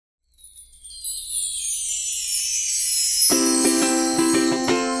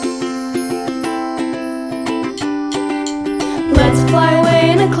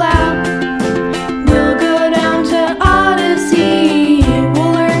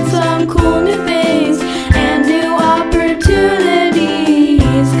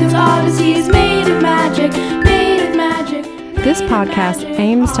podcast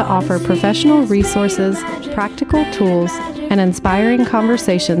aims to offer professional resources, practical tools, and inspiring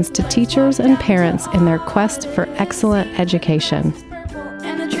conversations to teachers and parents in their quest for excellent education.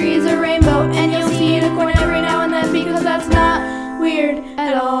 And the trees are rainbow, and you'll see a unicorn every now and then because that's not weird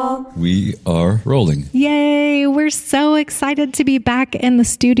at all. We are rolling. Yay! We're so excited to be back in the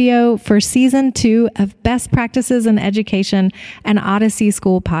studio for season 2 of Best Practices in Education, an Odyssey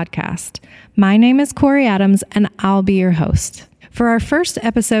School podcast. My name is Corey Adams, and I'll be your host. For our first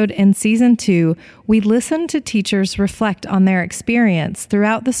episode in season 2, we listened to teachers reflect on their experience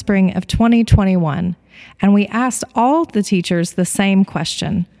throughout the spring of 2021, and we asked all the teachers the same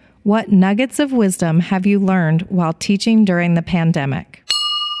question: what nuggets of wisdom have you learned while teaching during the pandemic?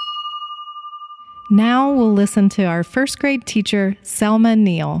 Now we'll listen to our first grade teacher, Selma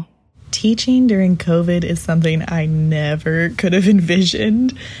Neal. Teaching during COVID is something I never could have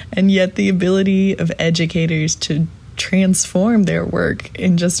envisioned, and yet the ability of educators to transform their work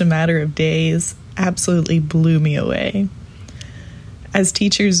in just a matter of days absolutely blew me away. As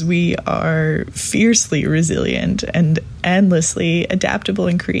teachers, we are fiercely resilient and endlessly adaptable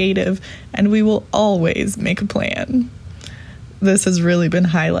and creative, and we will always make a plan. This has really been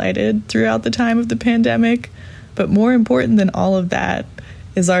highlighted throughout the time of the pandemic, but more important than all of that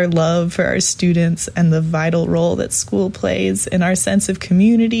is our love for our students and the vital role that school plays in our sense of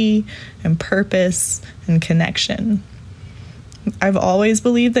community and purpose and connection. I've always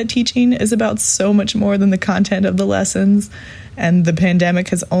believed that teaching is about so much more than the content of the lessons, and the pandemic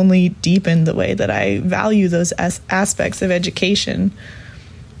has only deepened the way that I value those aspects of education: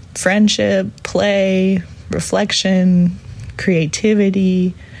 friendship, play, reflection,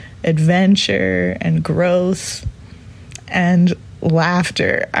 creativity, adventure, and growth, and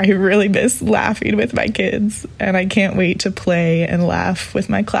laughter. I really miss laughing with my kids, and I can't wait to play and laugh with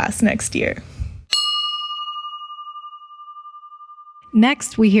my class next year.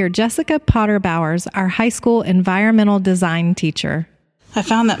 Next, we hear Jessica Potter Bowers, our high school environmental design teacher. I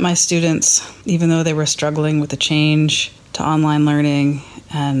found that my students, even though they were struggling with the change to online learning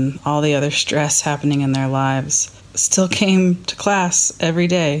and all the other stress happening in their lives, still came to class every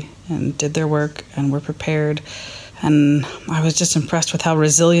day and did their work and were prepared. And I was just impressed with how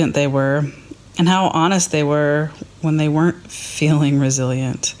resilient they were and how honest they were when they weren't feeling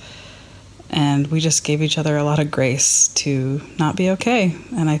resilient. And we just gave each other a lot of grace to not be okay.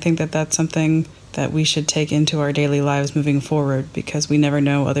 And I think that that's something that we should take into our daily lives moving forward, because we never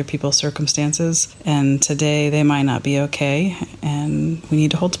know other people's circumstances. And today they might not be okay, and we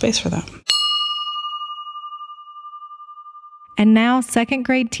need to hold space for that. And now, second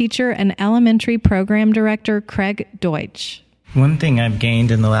grade teacher and elementary program director, Craig Deutsch. One thing I've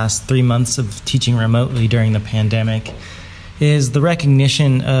gained in the last 3 months of teaching remotely during the pandemic is the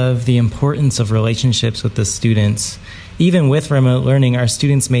recognition of the importance of relationships with the students. Even with remote learning, our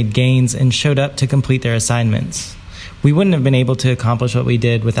students made gains and showed up to complete their assignments. We wouldn't have been able to accomplish what we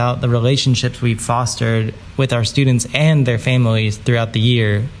did without the relationships we've fostered with our students and their families throughout the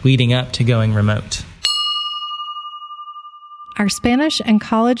year leading up to going remote. Our Spanish and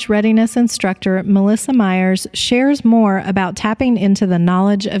college readiness instructor, Melissa Myers, shares more about tapping into the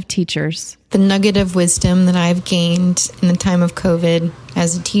knowledge of teachers. The nugget of wisdom that I've gained in the time of COVID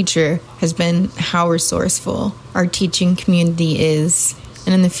as a teacher has been how resourceful our teaching community is.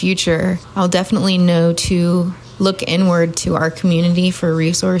 And in the future, I'll definitely know to look inward to our community for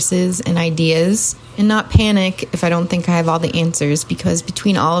resources and ideas, and not panic if I don't think I have all the answers, because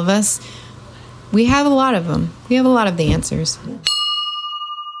between all of us, we have a lot of them. We have a lot of the answers.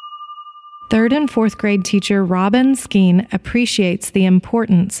 Third and fourth grade teacher Robin Skeen appreciates the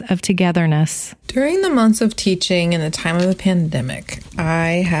importance of togetherness. During the months of teaching in the time of the pandemic,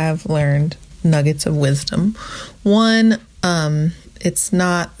 I have learned nuggets of wisdom. One, it's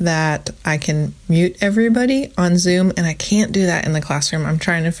not that I can mute everybody on Zoom, and I can't do that in the classroom. I'm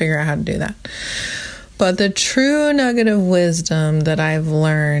trying to figure out how to do that. But the true nugget of wisdom that I've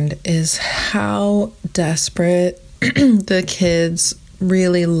learned is how desperate the kids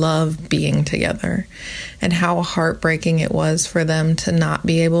really love being together, and how heartbreaking it was for them to not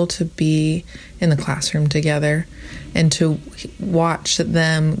be able to be in the classroom together, and to watch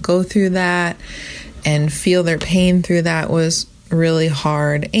them go through that and feel their pain through that was really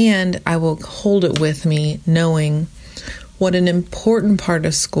hard. And I will hold it with me knowing what an important part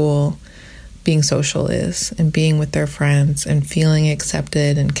of school being social is, and being with their friends and feeling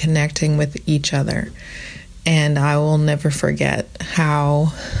accepted and connecting with each other. And I will never forget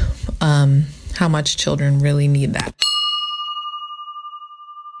how much children really need that.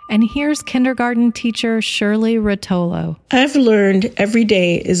 And here's kindergarten teacher Shirley Rotolo. I've learned every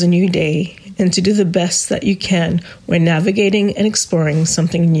day is a new day, and to do the best that you can when navigating and exploring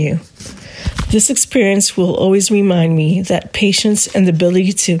something new. This experience will always remind me that patience and the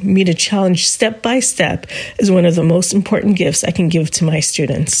ability to meet a challenge step by step is one of the most important gifts I can give to my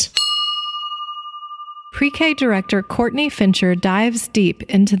students. Pre-K director Courtney Fincher dives deep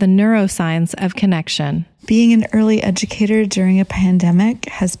into the neuroscience of connection. Being an early educator during a pandemic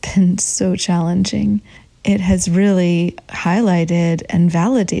has been so challenging. It has really highlighted and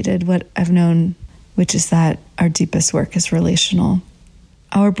validated what I've known, which is that our deepest work is relational.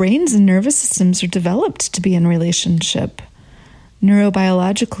 Our brains and nervous systems are developed to be in relationship.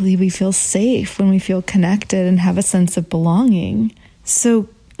 Neurobiologically, we feel safe when we feel connected and have a sense of belonging. So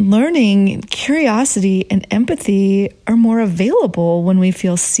learning, curiosity, and empathy are more available when we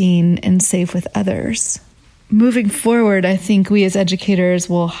feel seen and safe with others. Moving forward, I think we as educators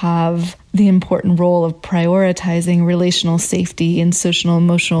will have the important role of prioritizing relational safety and social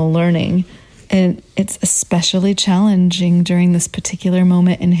emotional learning. And it's especially challenging during this particular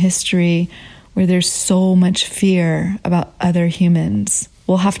moment in history where there's so much fear about other humans.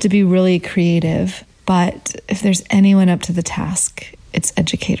 We'll have to be really creative, but if there's anyone up to the task, it's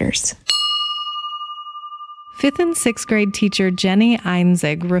educators. 5th and 6th grade teacher Jenny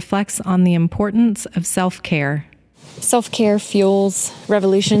Einzig reflects on the importance of self-care. Self-care fuels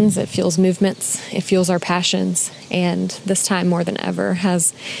revolutions, it fuels movements, it fuels our passions, and this time more than ever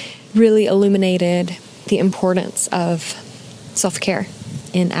has really illuminated the importance of self-care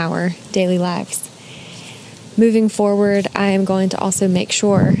in our daily lives. Moving forward, I am going to also make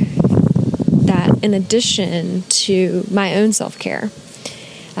sure that in addition to my own self-care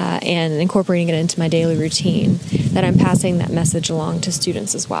and incorporating it into my daily routine, that I'm passing that message along to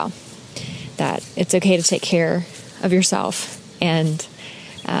students as well, that it's okay to take care of yourself, and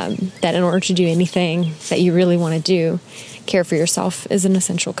that in order to do anything that you really want to do, care for yourself is an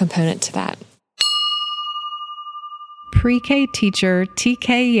essential component to that. Pre-K teacher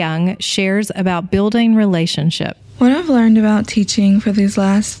TK Young shares about building relationship. What I've learned about teaching for these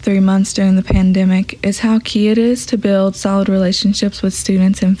last 3 months during the pandemic is how key it is to build solid relationships with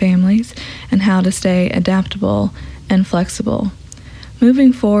students and families, and how to stay adaptable and flexible.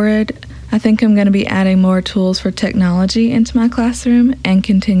 Moving forward, I think I'm going to be adding more tools for technology into my classroom and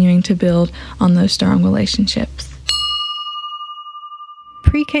continuing to build on those strong relationships.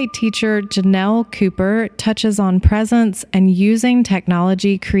 Pre-K teacher Janelle Cooper touches on presence and using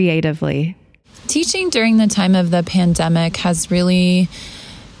technology creatively. Teaching during the time of the pandemic has really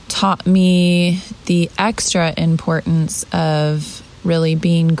taught me the extra importance of really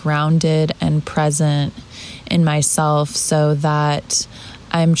being grounded and present in myself so that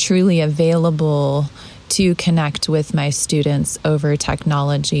I'm truly available to connect with my students over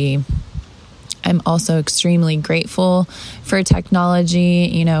technology. I'm also extremely grateful for technology.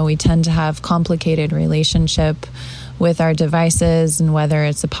 You know, we tend to have complicated relationship with our devices, and whether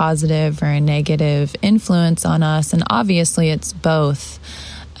it's a positive or a negative influence on us. And obviously it's both.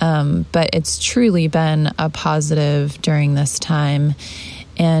 But it's truly been a positive during this time.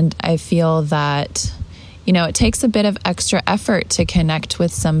 And I feel that, you know, it takes a bit of extra effort to connect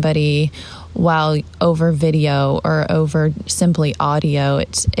with somebody while over video or over simply audio.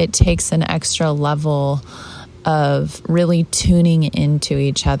 It takes an extra level of really tuning into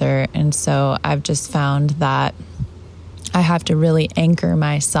each other. And so I've just found that I have to really anchor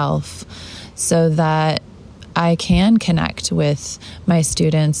myself so that I can connect with my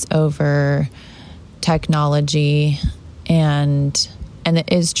students over technology, and it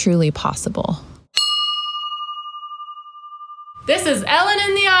is truly possible. This is Ellen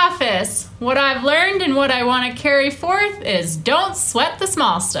in the office. What I've learned and what I want to carry forth is don't sweat the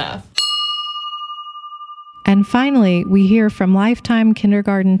small stuff. And finally, we hear from lifetime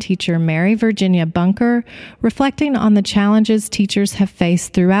kindergarten teacher Mary Virginia Bunker, reflecting on the challenges teachers have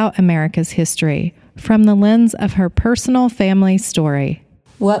faced throughout America's history, from the lens of her personal family story.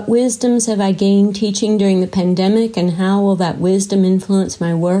 What wisdoms have I gained teaching during the pandemic, and how will that wisdom influence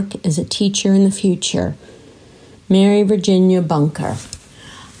my work as a teacher in the future? Mary Virginia Bunker.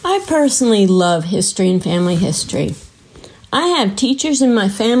 I personally love history and family history. I have teachers in my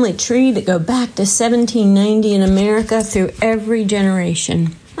family tree that go back to 1790 in America through every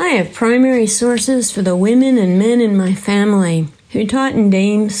generation. I have primary sources for the women and men in my family who taught in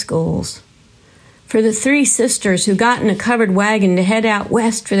dame schools, for the 3 sisters who got in a covered wagon to head out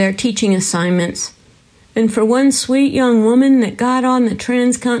west for their teaching assignments, and for one sweet young woman that got on the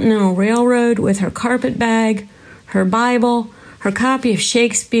Transcontinental Railroad with her carpet bag, her Bible, her copy of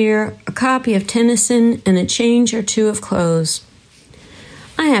Shakespeare, a copy of Tennyson, and a change or two of clothes.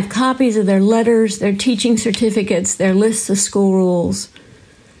 I have copies of their letters, their teaching certificates, their lists of school rules.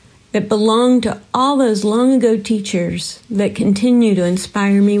 that belong to all those long ago teachers that continue to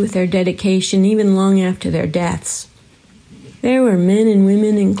inspire me with their dedication even long after their deaths. There were men and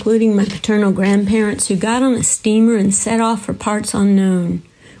women, including my paternal grandparents, who got on a steamer and set off for parts unknown.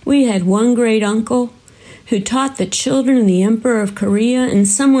 We had one great uncle who taught the children of the Emperor of Korea and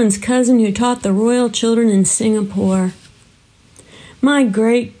someone's cousin who taught the royal children in Singapore. My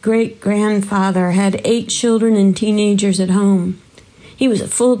great-great-grandfather had 8 children and teenagers at home. He was a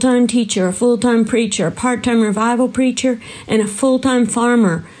full-time teacher, a full-time preacher, a part-time revival preacher, and a full-time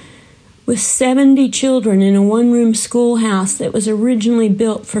farmer with 70 children in a one-room schoolhouse that was originally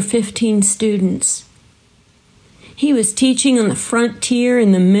built for 15 students. He was teaching on the frontier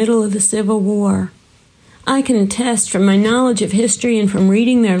in the middle of the Civil War. I can attest from my knowledge of history and from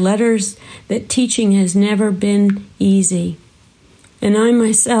reading their letters that teaching has never been easy. And I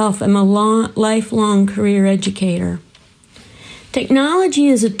myself am a lifelong career educator. Technology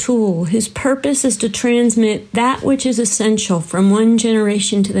is a tool whose purpose is to transmit that which is essential from one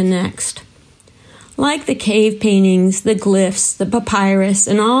generation to the next. Like the cave paintings, the glyphs, the papyrus,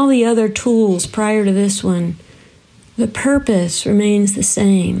 and all the other tools prior to this one, the purpose remains the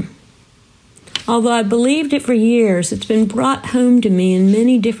same. Although I believed it for years, it's been brought home to me in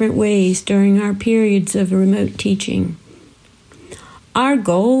many different ways during our periods of remote teaching. Our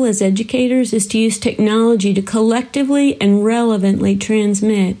goal as educators is to use technology to collectively and relevantly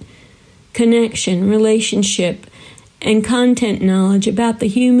transmit connection, relationship, and content knowledge about the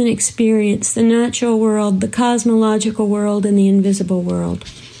human experience, the natural world, the cosmological world, and the invisible world.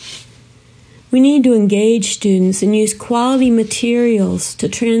 We need to engage students and use quality materials to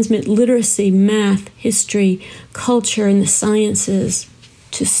transmit literacy, math, history, culture, and the sciences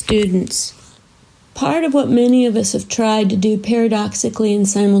to students. Part of what many of us have tried to do paradoxically and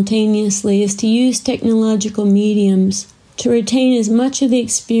simultaneously is to use technological mediums to retain as much of the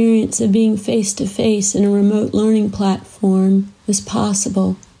experience of being face-to-face in a remote learning platform as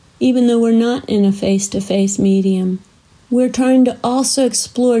possible, even though we're not in a face-to-face medium. We're trying to also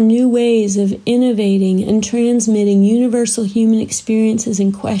explore new ways of innovating and transmitting universal human experiences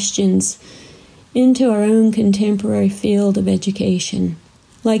and questions into our own contemporary field of education.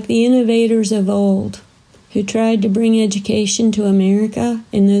 Like the innovators of old, who tried to bring education to America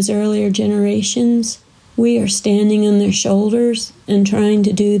in those earlier generations, we are standing on their shoulders and trying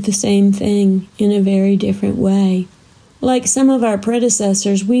to do the same thing in a very different way. Like some of our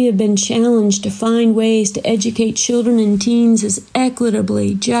predecessors, we have been challenged to find ways to educate children and teens as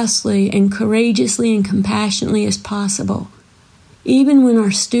equitably, justly, and courageously and compassionately as possible. Even when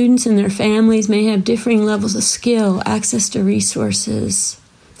our students and their families may have differing levels of skill, access to resources,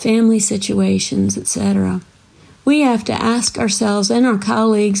 family situations, etc. We have to ask ourselves and our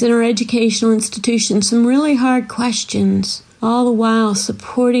colleagues in our educational institutions some really hard questions, all the while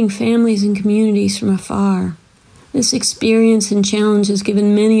supporting families and communities from afar. This experience and challenge has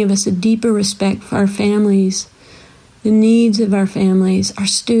given many of us a deeper respect for our families, the needs of our families, our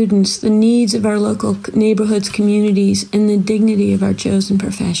students, the needs of our local neighborhoods, communities, and the dignity of our chosen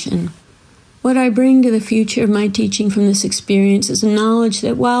profession. What I bring to the future of my teaching from this experience is a knowledge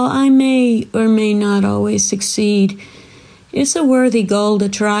that while I may or may not always succeed, it's a worthy goal to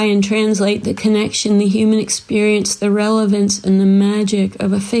try and translate the connection, the human experience, the relevance, and the magic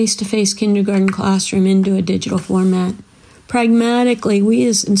of a face-to-face kindergarten classroom into a digital format. Pragmatically, we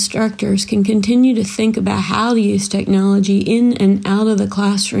as instructors can continue to think about how to use technology in and out of the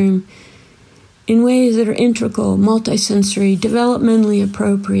classroom in ways that are integral, multisensory, developmentally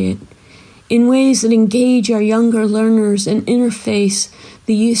appropriate, in ways that engage our younger learners and interface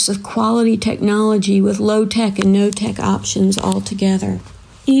the use of quality technology with low-tech and no-tech options altogether.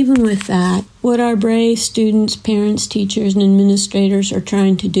 Even with that, what our brave students, parents, teachers, and administrators are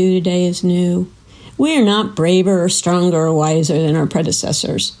trying to do today is new. We are not braver or stronger or wiser than our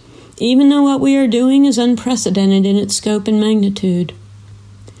predecessors, even though what we are doing is unprecedented in its scope and magnitude.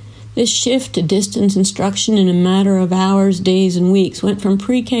 This shift to distance instruction in a matter of hours, days, and weeks went from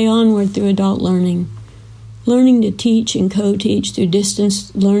pre-K onward through adult learning. Learning to teach and co-teach through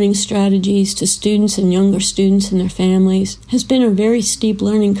distance learning strategies to students and younger students and their families has been a very steep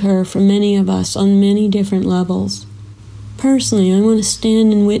learning curve for many of us on many different levels. Personally, I want to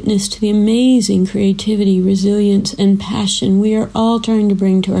stand and witness to the amazing creativity, resilience, and passion we are all trying to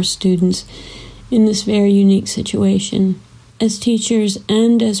bring to our students in this very unique situation. As teachers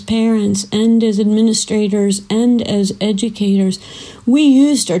and as parents and as administrators and as educators, we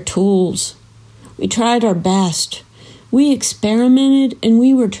used our tools. We tried our best. We experimented and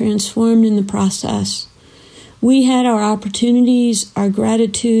we were transformed in the process. We had our opportunities, our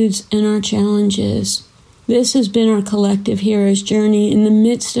gratitudes, and our challenges. This has been our collective hero's journey in the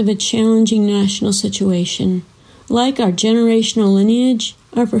midst of a challenging national situation. Like our generational lineage,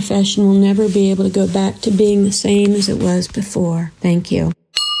 our profession will never be able to go back to being the same as it was before. Thank you.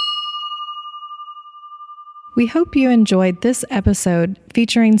 We hope you enjoyed this episode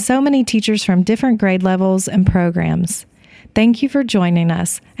featuring so many teachers from different grade levels and programs. Thank you for joining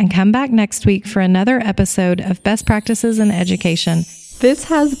us, and come back next week for another episode of Best Practices in Education. This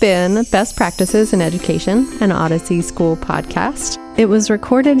has been Best Practices in Education, an Odyssey School podcast. It was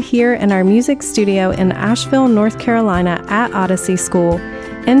recorded here in our music studio in Asheville, North Carolina at Odyssey School,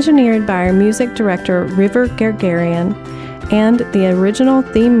 engineered by our music director, River Gargarian, and the original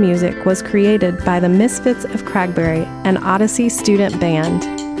theme music was created by the Misfits of Cragberry, an Odyssey student band.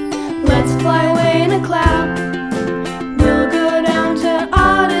 Let's fly away in a cloud. We'll go down to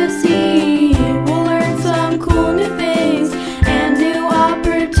Odyssey. We'll learn some cool new things and new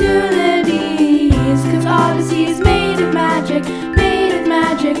opportunities. 'Cause Odyssey's made of magic.